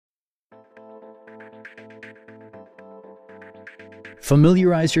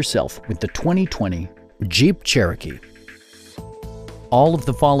Familiarize yourself with the 2020 Jeep Cherokee. All of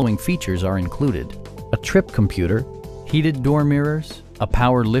the following features are included: a trip computer, heated door mirrors, a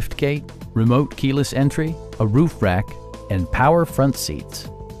power liftgate, remote keyless entry, a roof rack, and power front seats.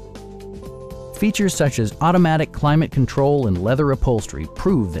 Features such as automatic climate control and leather upholstery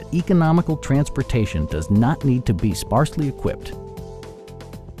prove that economical transportation does not need to be sparsely equipped.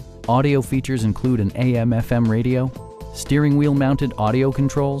 Audio features include an AM/FM radio, steering wheel mounted audio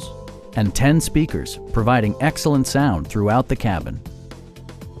controls, and 10 speakers, providing excellent sound throughout the cabin.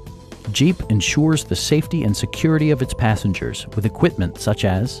 Jeep ensures the safety and security of its passengers with equipment such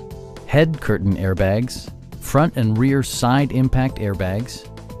as head curtain airbags, front and rear side impact airbags,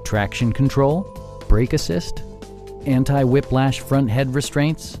 traction control, brake assist, anti-whiplash front head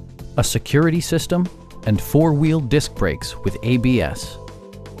restraints, a security system, and four-wheel disc brakes with ABS.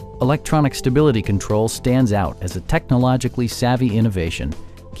 Electronic stability control stands out as a technologically savvy innovation,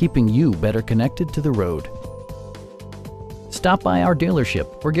 keeping you better connected to the road. Stop by our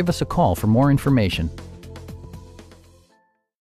dealership or give us a call for more information.